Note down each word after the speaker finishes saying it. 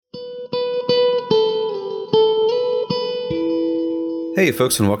Hey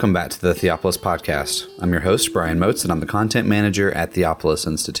folks, and welcome back to the Theopolis Podcast. I'm your host, Brian Moats, and I'm the content manager at Theopolis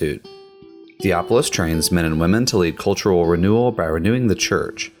Institute. Theopolis trains men and women to lead cultural renewal by renewing the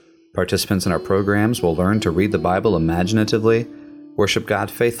church. Participants in our programs will learn to read the Bible imaginatively, worship God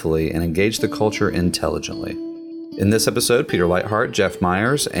faithfully, and engage the culture intelligently. In this episode, Peter Leithart, Jeff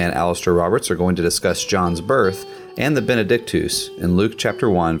Myers, and Alistair Roberts are going to discuss John's birth and the Benedictus in Luke chapter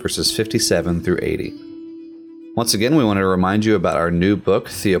 1, verses 57 through 80. Once again, we want to remind you about our new book,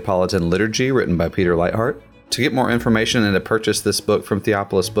 Theopolitan Liturgy, written by Peter Leithart. To get more information and to purchase this book from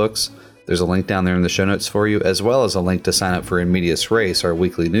Theopolis Books, there's a link down there in the show notes for you, as well as a link to sign up for In Medias Res, our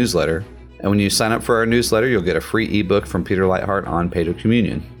weekly newsletter. And when you sign up for our newsletter, you'll get a free ebook from Peter Leithart on Paedo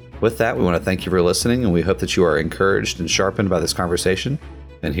Communion. With that, we want to thank you for listening, and we hope that you are encouraged and sharpened by this conversation.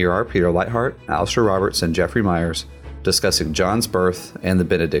 And here are Peter Leithart, Alistair Roberts, and Jeffrey Myers discussing John's birth and the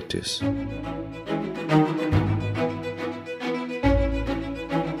Benedictus.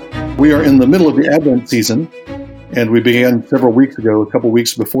 We are in the middle of the Advent season, and we began several weeks ago, a couple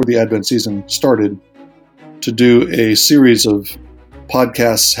weeks before the Advent season started, to do a series of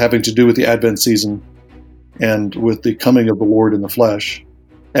podcasts having to do with the Advent season and with the coming of the Lord in the flesh.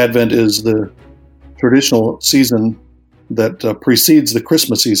 Advent is the traditional season that precedes the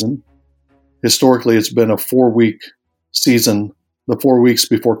Christmas season. Historically, it's been a 4-week season. The 4 weeks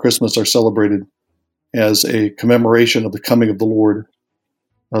before Christmas are celebrated as a commemoration of the coming of the Lord.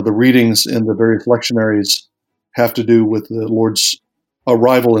 The readings in the various lectionaries have to do with the Lord's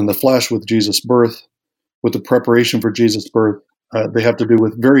arrival in the flesh, with Jesus' birth, with the preparation for Jesus' birth. They have to do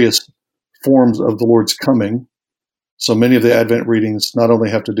with various forms of the Lord's coming. So many of the Advent readings not only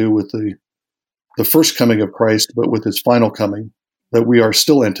have to do with the first coming of Christ, but with his final coming that we are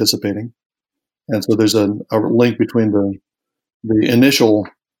still anticipating. And so there's a link between the initial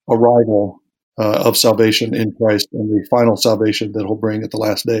arrival of salvation in Christ and the final salvation that he'll bring at the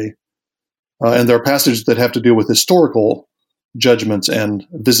last day. And there are passages that have to do with historical judgments and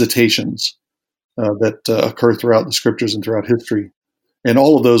visitations that occur throughout the scriptures and throughout history. And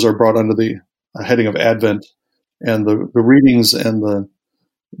all of those are brought under the heading of Advent. And the readings and the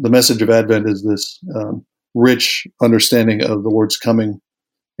message of Advent is this rich understanding of the Lord's coming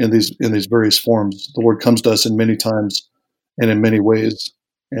in these various forms. The Lord comes to us in many times and in many ways,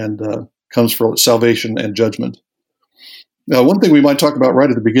 and comes for salvation and judgment. Now, one thing we might talk about right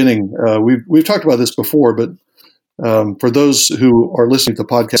at the beginning, we've talked about this before, but for those who are listening to the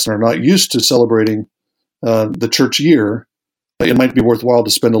podcast and are not used to celebrating the church year, it might be worthwhile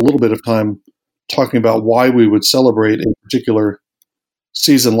to spend a little bit of time talking about why we would celebrate a particular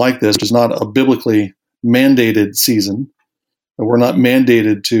season like this, which is not a biblically mandated season. We're not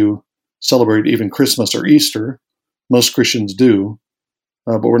mandated to celebrate even Christmas or Easter. Most Christians do.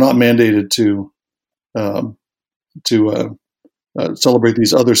 But we're not mandated to celebrate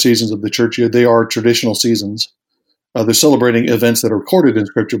these other seasons of the church year. They are traditional seasons. They're celebrating events that are recorded in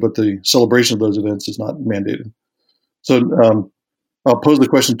Scripture, but the celebration of those events is not mandated. So I'll pose the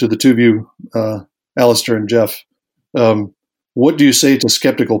question to the two of you, Alistair and Jeff. What do you say to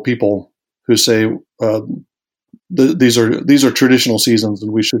skeptical people who say these are traditional seasons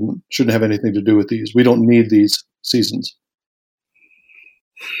and we shouldn't have anything to do with these? We don't need these seasons.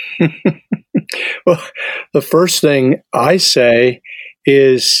 Well, the first thing I say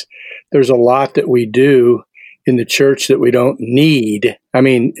is there's a lot that we do in the church that we don't need. I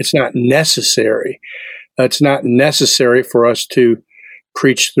mean, it's not necessary. It's not necessary for us to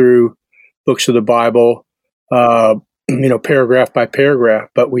preach through books of the Bible, paragraph by paragraph,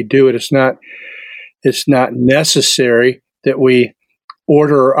 but we do it. It's not necessary that we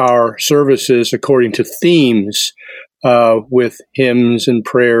order our services according to themes, with hymns and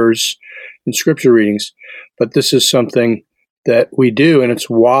prayers and scripture readings. But this is something that we do, and it's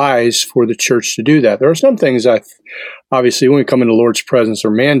wise for the church to do that. There are some things obviously, when we come into the Lord's presence, are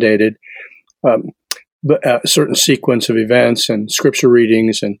mandated, but a certain sequence of events and scripture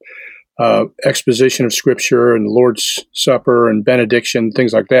readings and exposition of scripture and the Lord's Supper and benediction,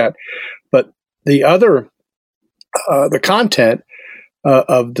 things like that. But the other, the content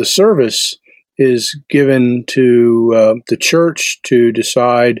of the service is given to the church to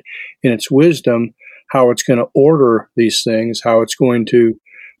decide in its wisdom how it's going to order these things, how it's going to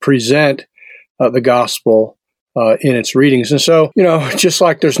present the gospel in its readings. And so, just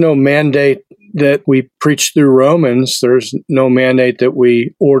like there's no mandate that we preach through Romans, there's no mandate that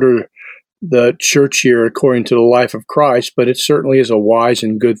we order the church year according to the life of Christ, but it certainly is a wise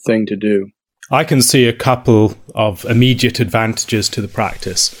and good thing to do. I can see a couple of immediate advantages to the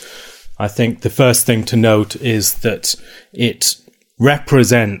practice. I think the first thing to note is that it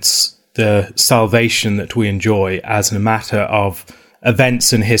represents the salvation that we enjoy as a matter of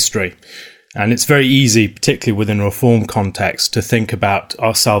events in history. And it's very easy, particularly within a Reform context, to think about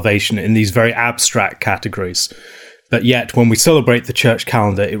our salvation in these very abstract categories. But yet, when we celebrate the church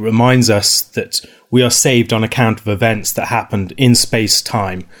calendar, it reminds us that we are saved on account of events that happened in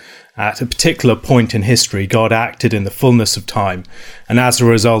space-time. At a particular point in history, God acted in the fullness of time. And as a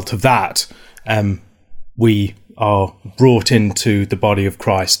result of that, we are brought into the body of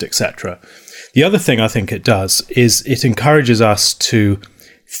Christ, etc. The other thing I think it does is it encourages us to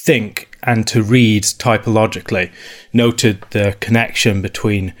think and to read typologically. Noted the connection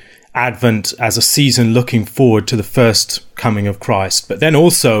between Advent as a season looking forward to the first coming of Christ, but then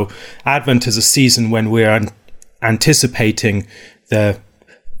also Advent as a season when we're anticipating the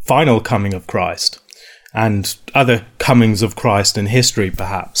final coming of Christ and other comings of Christ in history,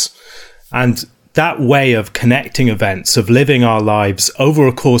 perhaps. And that way of connecting events, of living our lives over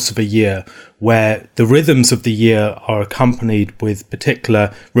a course of a year, where the rhythms of the year are accompanied with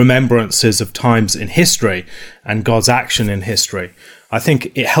particular remembrances of times in history and God's action in history, I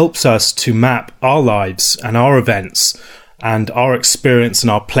think it helps us to map our lives and our events and our experience and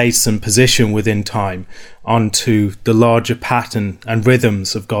our place and position within time onto the larger pattern and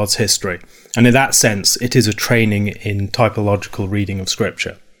rhythms of God's history. And in that sense, it is a training in typological reading of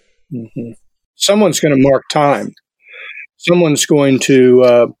Scripture. Mm-hmm. Someone's going to mark time. Someone's going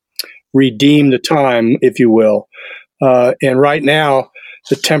to redeem the time, if you will. And right now,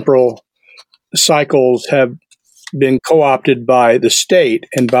 the temporal cycles have been co-opted by the state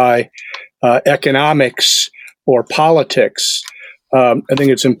and by economics or politics. I think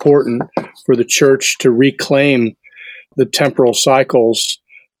it's important for the church to reclaim the temporal cycles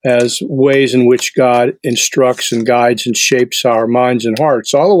as ways in which God instructs and guides and shapes our minds and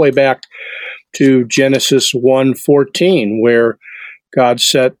hearts, all the way back to Genesis 1:14, where God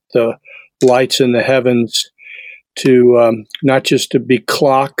set the lights in the heavens to not just to be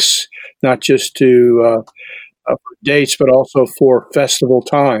clocks, not just to dates, but also for festival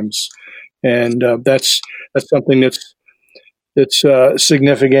times. And that's something that's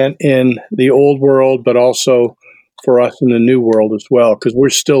significant in the old world, but also for us in the new world as well, because we're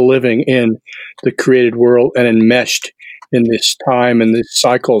still living in the created world and enmeshed in this time and these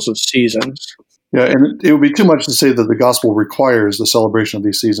cycles of seasons. Yeah, and it would be too much to say that the gospel requires the celebration of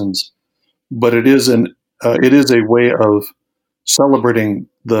these seasons, but it is a way of celebrating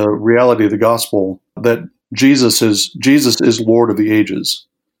the reality of the gospel that Jesus is Lord of the ages,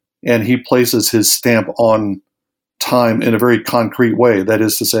 and he places his stamp on time in a very concrete way. That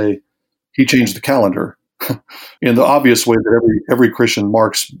is to say, he changed the calendar in the obvious way that every Christian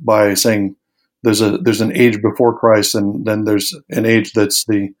marks by saying there's an age before Christ, and then there's an age that's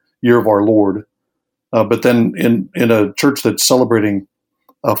the year of our Lord. But then in a church that's celebrating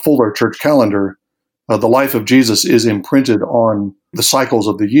a fuller church calendar, the life of Jesus is imprinted on the cycles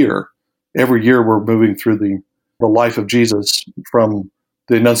of the year. Every year we're moving through the life of Jesus, from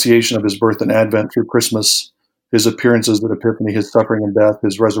the annunciation of his birth and Advent through Christmas, his appearances at Epiphany, his suffering and death,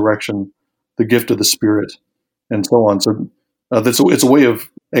 his resurrection, the gift of the Spirit, and so on. So it's a way of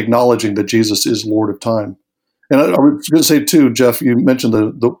acknowledging that Jesus is Lord of time. And I was going to say, too, Jeff, you mentioned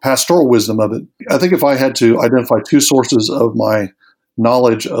the pastoral wisdom of it. I think if I had to identify two sources of my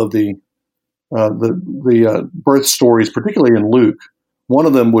knowledge of the birth stories, particularly in Luke, one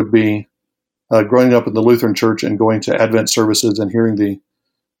of them would be growing up in the Lutheran Church and going to Advent services and hearing the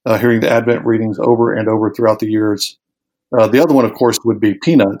Advent readings over and over throughout the years. The other one, of course, would be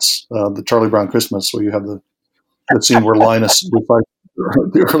Peanuts, the Charlie Brown Christmas, where you have the scene where Linus recites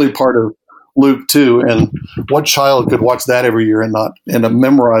the early part of Luke 2, and what child could watch that every year and not end up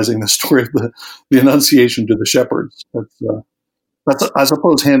memorizing the story of the Annunciation to the shepherds? That's I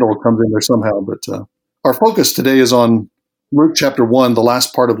suppose Handel comes in there somehow, but our focus today is on Luke chapter 1, the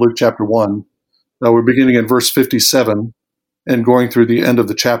last part of Luke chapter 1. We're beginning in verse 57 and going through the end of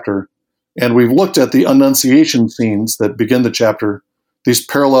the chapter. And we've looked at the Annunciation scenes that begin the chapter, these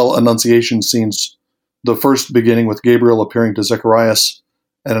parallel Annunciation scenes, the first beginning with Gabriel appearing to Zacharias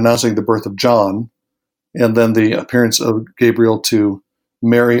and announcing the birth of John, and then the appearance of Gabriel to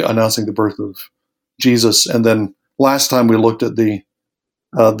Mary announcing the birth of Jesus. And then last time we looked at the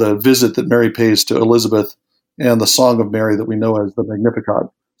visit that Mary pays to Elizabeth and the Song of Mary that we know as the Magnificat.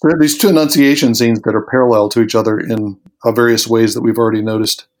 So there are these two Annunciation scenes that are parallel to each other in various ways that we've already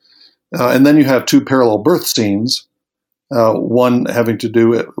noticed. And then you have two parallel birth scenes, one having to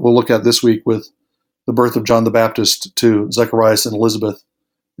do, we'll look at this week, with the birth of John the Baptist to Zacharias and Elizabeth,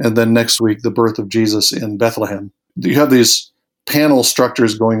 and then next week, the birth of Jesus in Bethlehem. You have these panel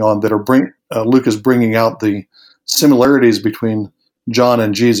structures going on that are Luke is bringing out the similarities between John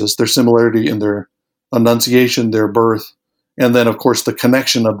and Jesus, their similarity in their annunciation, their birth, And then, of course, the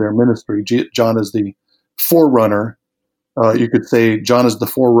connection of their ministry. John is the forerunner. You could say John is the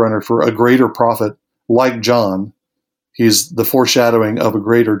forerunner for a greater prophet like John. He's the foreshadowing of a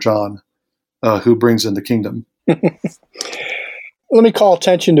greater John who brings in the kingdom. Let me call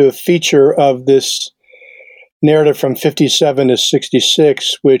attention to a feature of this narrative from 57 to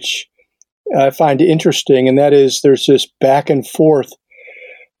 66, which I find interesting, and that is there's this back and forth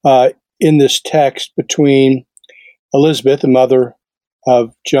in this text between Elizabeth, the mother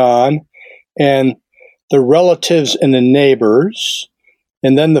of John, and the relatives and the neighbors,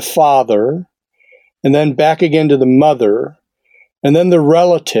 and then the father, and then back again to the mother, and then the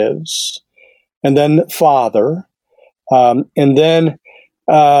relatives, and then the father, and then,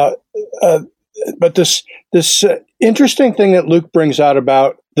 but this interesting thing that Luke brings out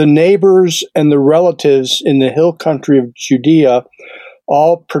about the neighbors and the relatives in the hill country of Judea,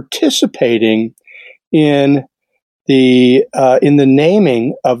 all participating in the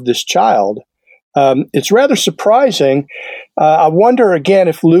naming of this child. It's rather surprising. I wonder again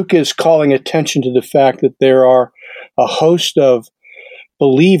if Luke is calling attention to the fact that there are a host of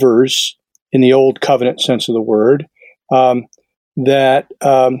believers in the Old Covenant sense of the word that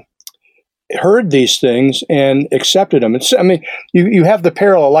heard these things and accepted them. You have the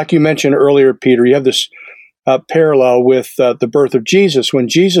parallel, like you mentioned earlier, Peter. You have this parallel with the birth of Jesus. When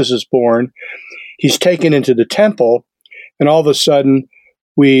Jesus is born, he's taken into the temple, and all of a sudden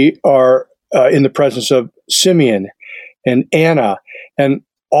we are in the presence of Simeon and Anna and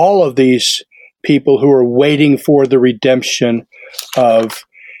all of these people who are waiting for the redemption of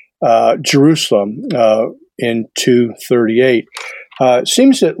Jerusalem in 238. It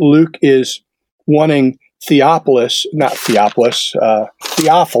seems that Luke is wanting Theophilus,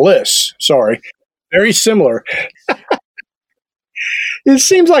 sorry, very similar. It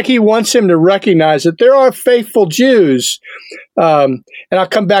seems like he wants him to recognize that there are faithful Jews. And I'll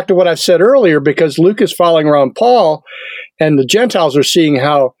come back to what I've said earlier, because Luke is following around Paul, and the Gentiles are seeing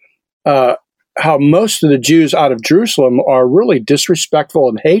how most of the Jews out of Jerusalem are really disrespectful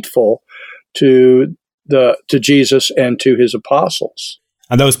and hateful to Jesus and to his apostles.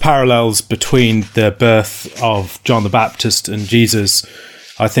 And those parallels between the birth of John the Baptist and Jesus,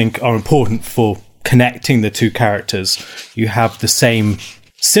 I think, are important for connecting the two characters. You have the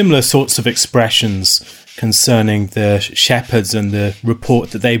similar sorts of expressions concerning the shepherds and the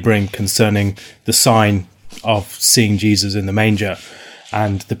report that they bring concerning the sign of seeing Jesus in the manger,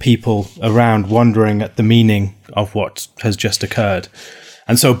 and the people around wondering at the meaning of what has just occurred.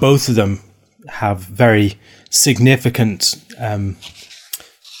 And so both of them have very significant,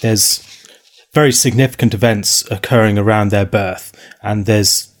 there's very significant events occurring around their birth, and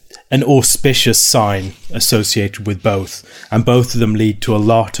there's an auspicious sign associated with both. And both of them lead to a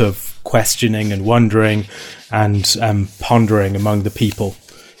lot of questioning and wondering and pondering among the people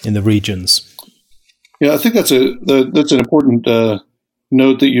in the regions. Yeah, I think that's an important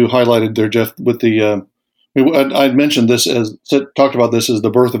note that you highlighted there, Jeff, with the I'd mentioned this talked about this as the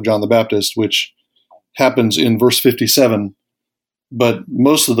birth of John the Baptist, which happens in verse 57, but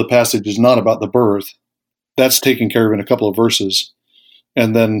most of the passage is not about the birth. That's taken care of in a couple of verses.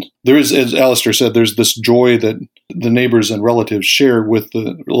 And then there is, as Alistair said, there's this joy that the neighbors and relatives share with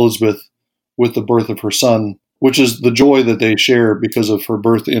Elizabeth with the birth of her son, which is the joy that they share because of her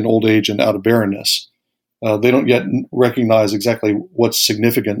birth in old age and out of barrenness. They don't yet recognize exactly the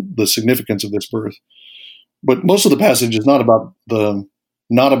significance of this birth. But most of the passage is not about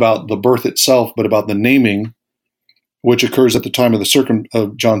the birth itself, but about the naming, which occurs at the time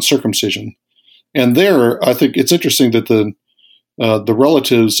of John's circumcision. And there, I think it's interesting that the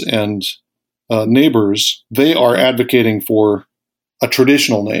relatives and neighbors, they are advocating for a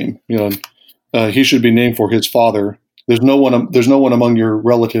traditional name. He should be named for his father. There's no one among your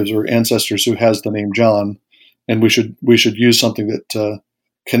relatives or ancestors who has the name John, and we should use something that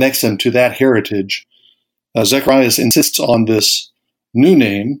connects them to that heritage. Zacharias insists on this new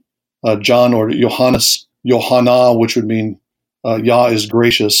name, John, or Johannes, Johanna, which would mean Yah is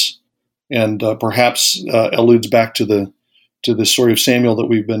gracious, and perhaps alludes back to the story of Samuel that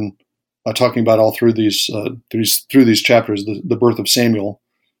we've been talking about all through these chapters, the birth of Samuel.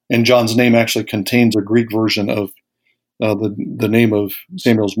 And John's name actually contains a Greek version of the name of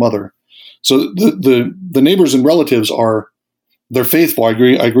Samuel's mother. So the neighbors and relatives they're faithful. I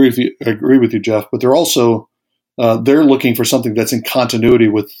agree with you, Jeff. But they're also they're looking for something that's in continuity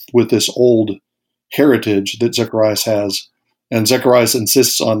with this old heritage that Zacharias has. And Zacharias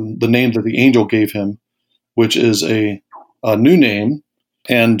insists on the name that the angel gave him, which is a new name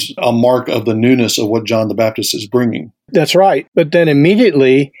and a mark of the newness of what John the Baptist is bringing. That's right. But then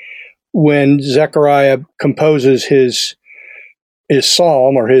immediately when Zechariah composes his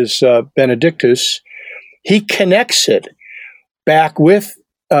psalm or his Benedictus, he connects it back with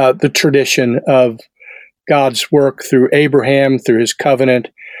the tradition of God's work through Abraham, through his covenant,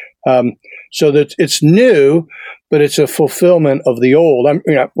 so that it's new, but it's a fulfillment of the old.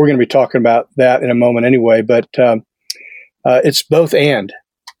 We're going to be talking about that in a moment anyway, but it's both and.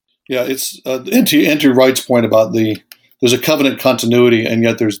 Yeah, it's to Wright's point about there's a covenant continuity, and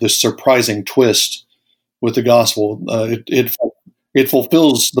yet there's this surprising twist with the gospel. It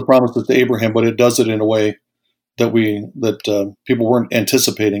fulfills the promises to Abraham, but it does it in a way that people weren't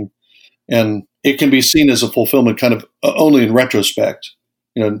anticipating, and it can be seen as a fulfillment kind of only in retrospect.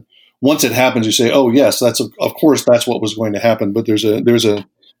 Once it happens, you say, "Oh yes, that's of course that's what was going to happen." But there's a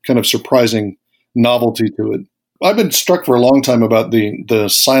kind of surprising novelty to it. I've been struck for a long time about the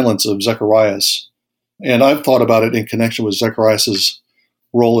silence of Zacharias, and I've thought about it in connection with Zacharias'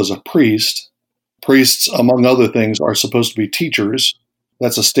 role as a priest. Priests, among other things, are supposed to be teachers.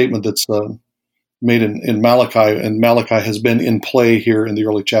 That's a statement that's made in Malachi, and Malachi has been in play here in the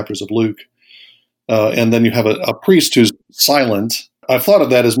early chapters of Luke. And then you have a priest who's silent. I've thought of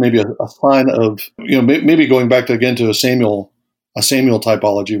that as maybe a sign of, maybe going back to a Samuel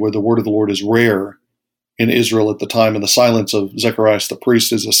typology where the word of the Lord is rare in Israel at the time, and the silence of Zacharias the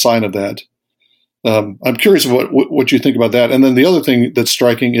priest is a sign of that. I'm curious what you think about that. And then the other thing that's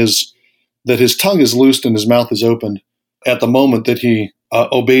striking is that his tongue is loosed and his mouth is opened at the moment that he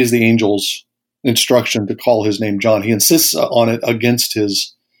obeys the angel's instruction to call his name John. He insists on it against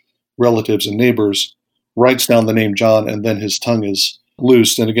his relatives and neighbors, writes down the name John, and then his tongue is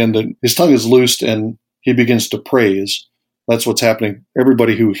loosed. And again, his tongue is loosed and he begins to praise. That's what's happening.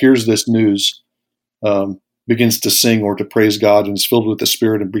 Everybody who hears this news begins to sing or to praise God and is filled with the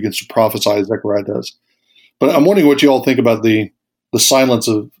Spirit and begins to prophesy as Zechariah does. But I'm wondering what you all think about the silence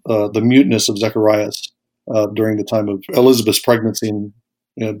of the muteness of Zacharias during the time of Elizabeth's pregnancy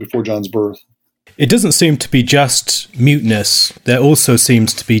and before John's birth. It doesn't seem to be just muteness. There also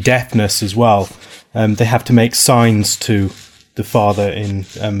seems to be deafness as well. They have to make signs to the father in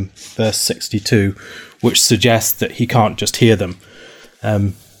verse 62, which suggests that he can't just hear them.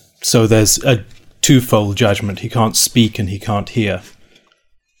 So there's a twofold judgment. He can't speak and he can't hear.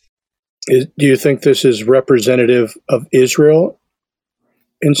 Do you think this is representative of Israel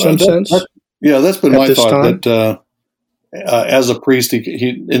in some sense? That's been my thought, that as a priest,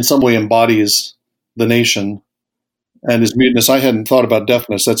 he in some way embodies the nation and his muteness. I hadn't thought about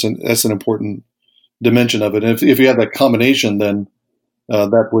deafness. That's an important dimension of it. And if you have that combination, then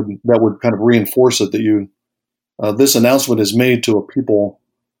that would kind of reinforce it, that this announcement is made to a people.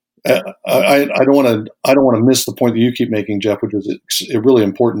 I don't want to miss the point that you keep making, Jeff, which is it's really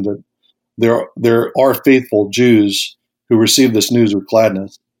important that there are faithful Jews who receive this news with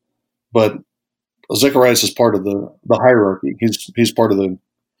gladness, but Zacharias is part of the hierarchy. He's part of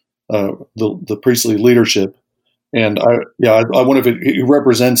the priestly leadership, and I wonder if he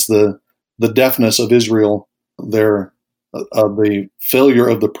represents the deafness of Israel, the failure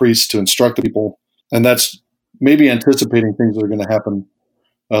of the priests to instruct the people, and that's maybe anticipating things that are going to happen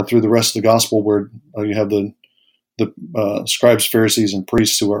through the rest of the gospel, where you have the scribes, Pharisees, and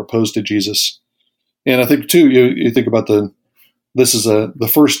priests who are opposed to Jesus. And I think too, you think about this is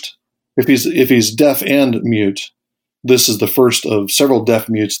the first. If he's deaf and mute, this is the first of several deaf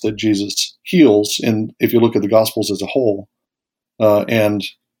mutes that Jesus heals. And if you look at the Gospels as a whole, and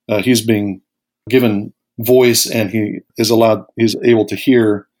he's being given voice and he's able to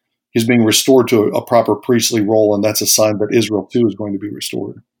hear, he's being restored to a proper priestly role, and that's a sign that Israel too is going to be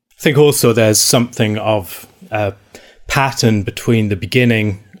restored. I think also there's something of a pattern between the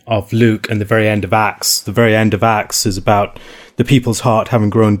beginning of Luke and the very end of Acts. The very end of Acts is about the people's heart having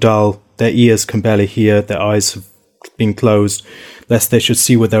grown dull, their ears can barely hear, their eyes have been closed, lest they should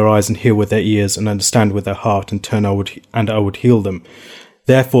see with their eyes and hear with their ears and understand with their heart and turn and I would heal them.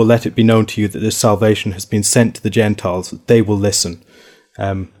 Therefore let it be known to you that this salvation has been sent to the Gentiles, they will listen.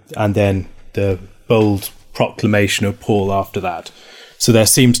 And then the bold proclamation of Paul after that. So there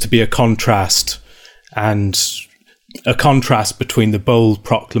seems to be a contrast between the bold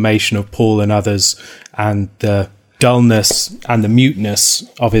proclamation of Paul and others and the dullness and the muteness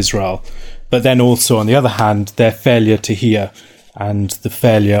of Israel, but then also, on the other hand, their failure to hear and the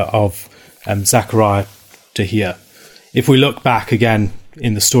failure of Zechariah to hear. If we look back again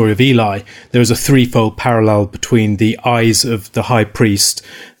in the story of Eli, there is a threefold parallel between the eyes of the high priest,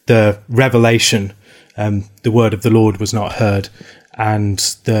 the revelation, the word of the Lord was not heard, and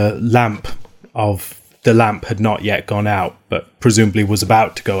the lamp had not yet gone out, but presumably was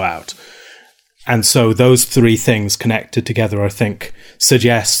about to go out. And so those three things connected together, I think,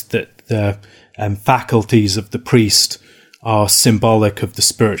 suggest that the faculties of the priest are symbolic of the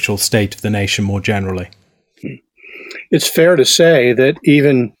spiritual state of the nation more generally. It's fair to say that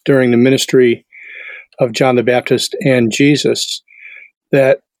even during the ministry of John the Baptist and Jesus,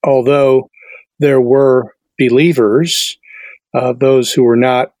 that although there were believers, those who were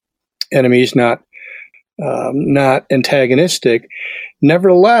not enemies, not antagonistic,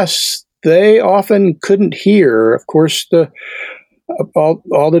 nevertheless, they often couldn't hear. Of course,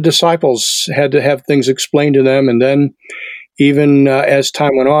 all the disciples had to have things explained to them, and then even as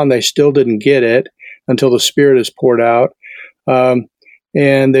time went on, they still didn't get it until the Spirit is poured out.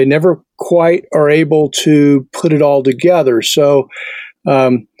 And they never quite are able to put it all together. So,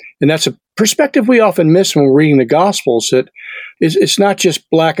 and that's a perspective we often miss when we're reading the Gospels, that it's not just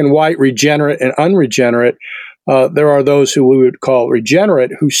black and white, regenerate and unregenerate. There are those who we would call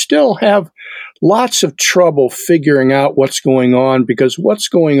regenerate who still have lots of trouble figuring out what's going on, because what's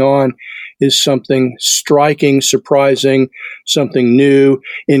going on is something striking, surprising, something new,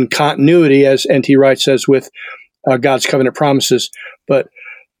 in continuity, as N.T. Wright says, with God's covenant promises, but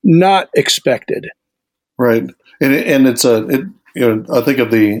not expected. Right, and it's I think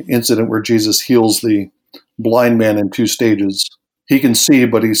of the incident where Jesus heals the blind man in two stages. He can see,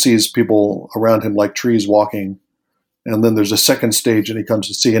 but he sees people around him like trees walking, and then there's a second stage, and he comes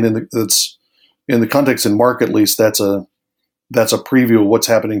to see. And in the context in Mark, at least, that's a preview of what's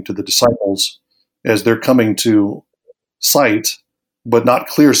happening to the disciples as they're coming to sight, but not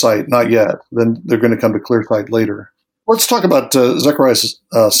clear sight, not yet. Then they're going to come to clear sight later. Let's talk about Zechariah's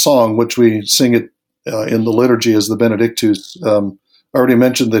song, which we sing it in the liturgy as the Benedictus. I already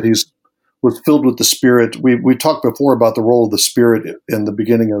mentioned that he was filled with the Spirit. We talked before about the role of the Spirit in the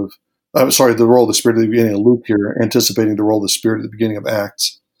beginning of, the role of the Spirit at the beginning of Luke here, anticipating the role of the Spirit at the beginning of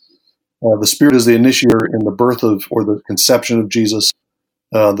Acts. The Spirit is the initiator in the birth of, or the conception of Jesus.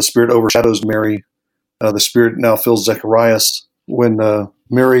 The Spirit overshadows Mary. The Spirit now fills Zacharias. When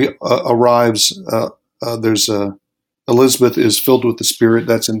Mary arrives, there's Elizabeth is filled with the Spirit.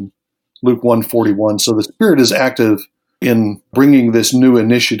 That's in Luke 1:41. So the Spirit is active in bringing this new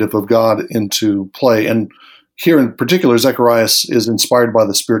initiative of God into play. And here in particular, Zacharias is inspired by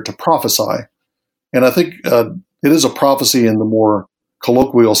the Spirit to prophesy. And I think it is a prophecy in the more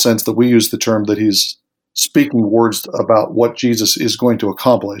colloquial sense that we use the term, that he's speaking words about what Jesus is going to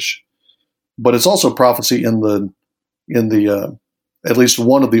accomplish. But it's also prophecy in the at least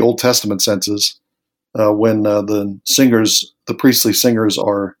one of the Old Testament senses, when the priestly singers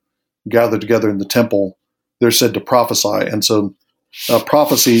are gathered together in the temple, they're said to prophesy. And so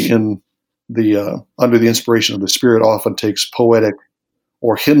prophecy in under the inspiration of the Spirit often takes poetic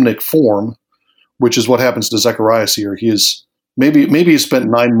or hymnic form, which is what happens to Zacharias here. He is maybe he spent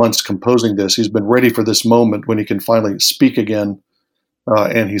 9 months composing this. He's been ready for this moment when he can finally speak again,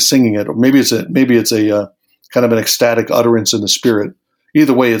 and he's singing it. Or maybe it's a kind of an ecstatic utterance in the Spirit.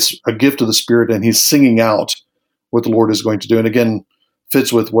 Either way, it's a gift of the Spirit, and he's singing out what the Lord is going to do. And again,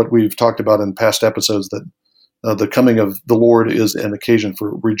 fits with what we've talked about in past episodes, that the coming of the Lord is an occasion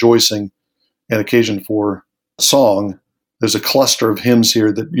for rejoicing, an occasion for song. There's a cluster of hymns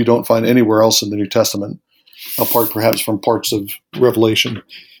here that you don't find anywhere else in the New Testament, apart perhaps from parts of Revelation.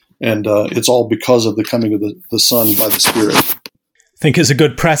 And it's all because of the coming of the Son by the Spirit. I think it's a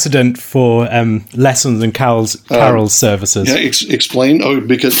good precedent for lessons and carols services. Yeah, explain. Oh,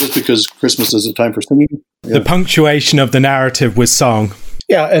 because Christmas is a time for singing. Yeah. The punctuation of the narrative with song.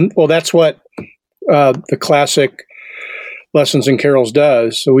 Yeah, and well, that's what the classic Lessons and Carols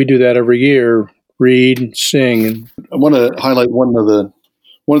does. So we do that every year: read and sing. I want to highlight one of the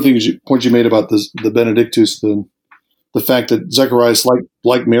points you made about the Benedictus, the fact that Zacharias,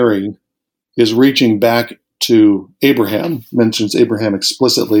 like Mary, is reaching back to Abraham, mentions Abraham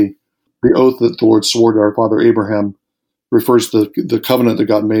explicitly. The oath that the Lord swore to our father Abraham refers to the covenant that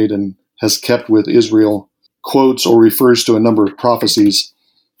God made and has kept with Israel, quotes or refers to a number of prophecies.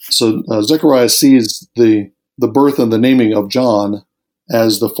 So Zechariah sees the birth and the naming of John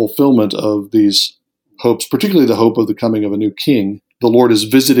as the fulfillment of these hopes, particularly the hope of the coming of a new king. The Lord is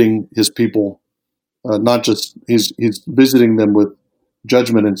visiting his people, not just he's visiting them with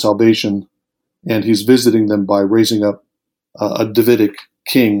judgment and salvation, and he's visiting them by raising up a Davidic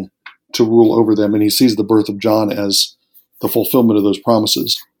king to rule over them. And he sees the birth of John as the fulfillment of those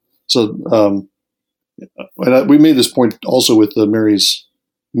promises. So we made this point also with the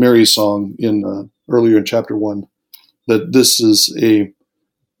Mary's song earlier in chapter 1, that this is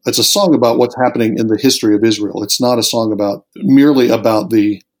it's a song about what's happening in the history of Israel. It's not a song merely about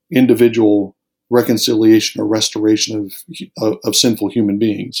the individual reconciliation or restoration of sinful human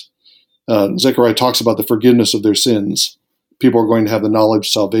beings. Zechariah talks about the forgiveness of their sins. People are going to have the knowledge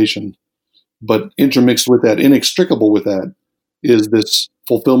of salvation. But intermixed with that, inextricable with that, is this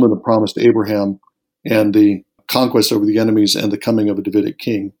fulfillment of promise to Abraham and the conquest over the enemies and the coming of a Davidic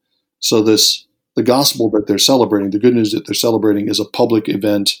king. So the gospel that they're celebrating, the good news that they're celebrating, is a public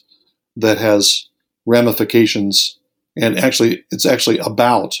event that has ramifications, and it's actually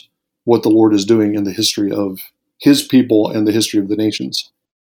about what the Lord is doing in the history of his people and the history of the nations.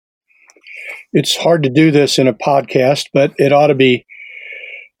 It's hard to do this in a podcast, but it ought to be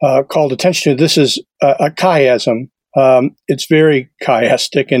called attention to. This is a chiasm. It's very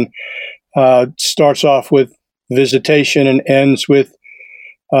chiastic and starts off with visitation and ends with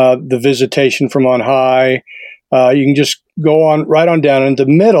the visitation from on high. You can just go on right on down. In the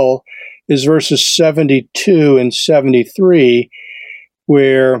middle is verses 72 and 73,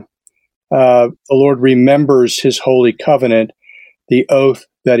 where the Lord remembers his holy covenant, the oath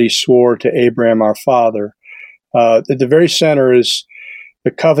that he swore to Abraham our father. At the very center is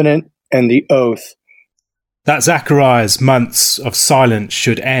the covenant and the oath. That Zechariah's months of silence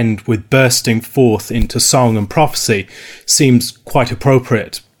should end with bursting forth into song and prophecy seems quite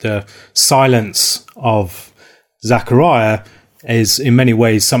appropriate. The silence of Zechariah is in many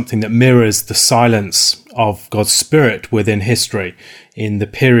ways something that mirrors the silence of God's Spirit within history in the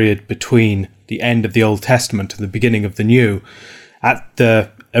period between the end of the Old Testament and the beginning of the New. At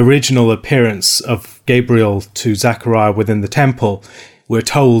the original appearance of Gabriel to Zechariah within the temple, we're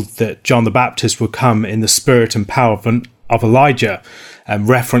told that John the Baptist would come in the spirit and power of Elijah,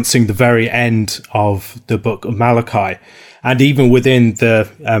 referencing the very end of the book of Malachi. And even within the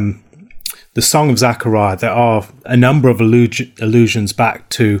Song of Zechariah, there are a number of allusions back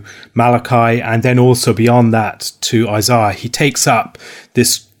to Malachi, and then also beyond that to Isaiah. He takes up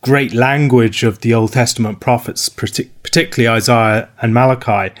this great language of the Old Testament prophets, particularly Isaiah and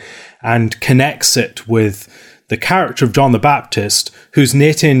Malachi, and connects it with the character of John the Baptist, who's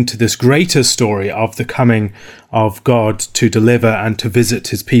knit into this greater story of the coming of God to deliver and to visit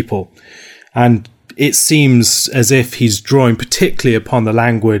his people. And it seems as if he's drawing particularly upon the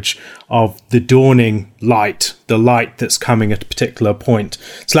language of the dawning light, the light that's coming at a particular point.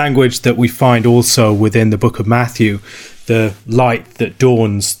 It's language that we find also within the book of Matthew, the light that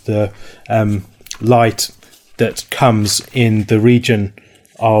dawns, the light that comes in the region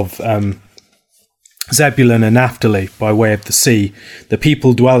of Zebulun and Naphtali by way of the sea. The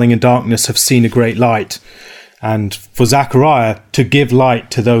people dwelling in darkness have seen a great light. And for Zechariah to give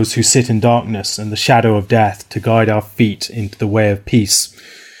light to those who sit in darkness and the shadow of death, to guide our feet into the way of peace.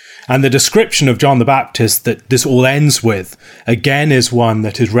 And the description of John the Baptist that this all ends with, again, is one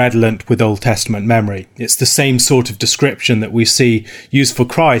that is redolent with Old Testament memory. It's the same sort of description that we see used for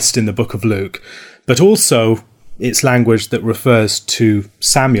Christ in the book of Luke, but also it's language that refers to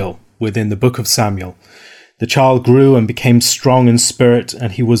Samuel within the book of Samuel. The child grew and became strong in spirit,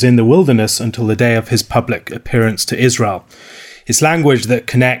 and he was in the wilderness until the day of his public appearance to Israel. It's language that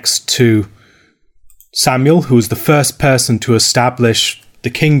connects to Samuel, who was the first person to establish the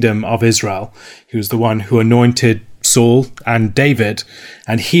kingdom of Israel. He was the one who anointed Saul and David,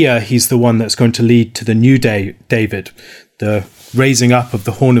 and here he's the one that's going to lead to the new David, the raising up of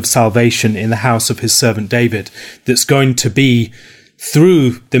the horn of salvation in the house of his servant David, that's going to be through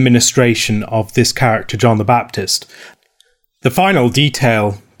the ministration of this character, John the Baptist. The final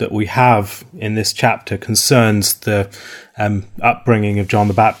detail that we have in this chapter concerns the upbringing of John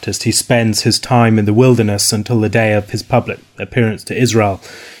the Baptist. He spends his time in the wilderness until the day of his public appearance to Israel.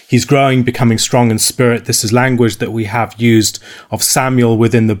 He's growing, becoming strong in spirit. This is language that we have used of Samuel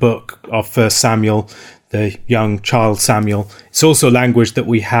within the book of 1 Samuel, the young child Samuel. It's also language that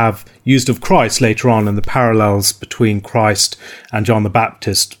we have used of Christ later on, and the parallels between Christ and John the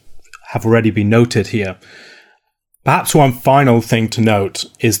Baptist have already been noted here. Perhaps one final thing to note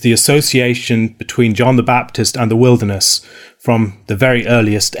is the association between John the Baptist and the wilderness from the very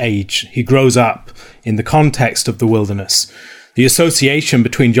earliest age. He grows up in the context of the wilderness. The association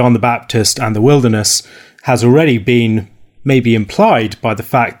between John the Baptist and the wilderness has already been maybe implied by the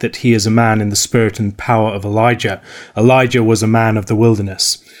fact that he is a man in the spirit and power of Elijah. Elijah was a man of the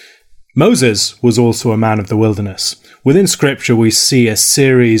wilderness. Moses was also a man of the wilderness. Within Scripture, we see a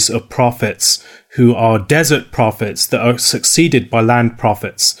series of prophets who are desert prophets that are succeeded by land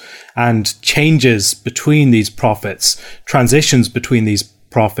prophets, and changes between these prophets, transitions between these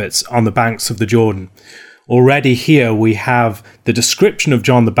prophets on the banks of the Jordan. Already here we have the description of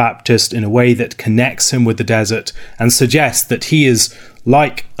John the Baptist in a way that connects him with the desert and suggests that he is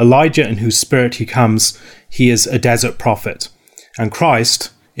like Elijah, in whose spirit he comes. He is a desert prophet. And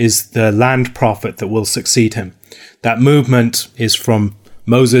Christ is the land prophet that will succeed him. That movement is from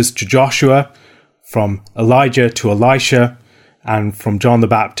Moses to Joshua, from Elijah to Elisha, and from John the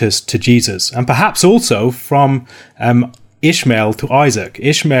Baptist to Jesus, and perhaps also from Ishmael to Isaac.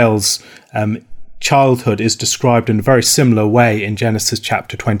 Ishmael's childhood is described in a very similar way in Genesis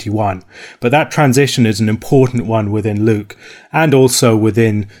chapter 21. But that transition is an important one within Luke and also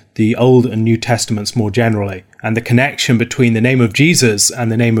within the Old and New Testaments more generally. And the connection between the name of Jesus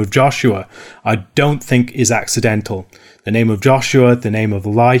and the name of Joshua, I don't think is accidental. The name of Joshua, the name of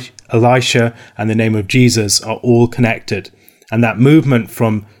Elisha, and the name of Jesus are all connected. And that movement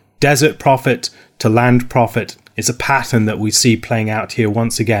from desert prophet to land prophet is a pattern that we see playing out here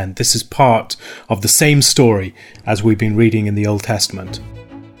once again. This is part of the same story as we've been reading in the Old Testament.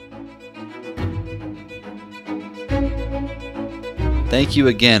 Thank you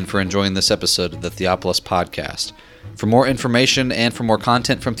again for enjoying this episode of the Theopolis Podcast. For more information and for more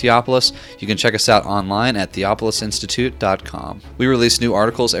content from Theopolis, you can check us out online at theopolisinstitute.com. We release new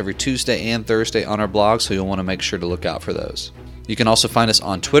articles every Tuesday and Thursday on our blog, so you'll want to make sure to look out for those. You can also find us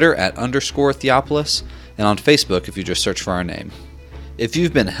on Twitter at _Theopolis and on Facebook if you just search for our name. If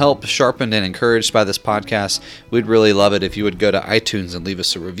you've been helped, sharpened, and encouraged by this podcast, we'd really love it if you would go to iTunes and leave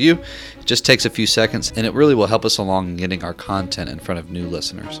us a review. It just takes a few seconds, and it really will help us along in getting our content in front of new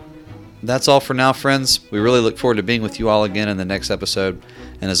listeners. That's all for now, friends. We really look forward to being with you all again in the next episode.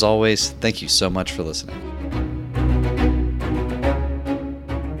 And as always, thank you so much for listening.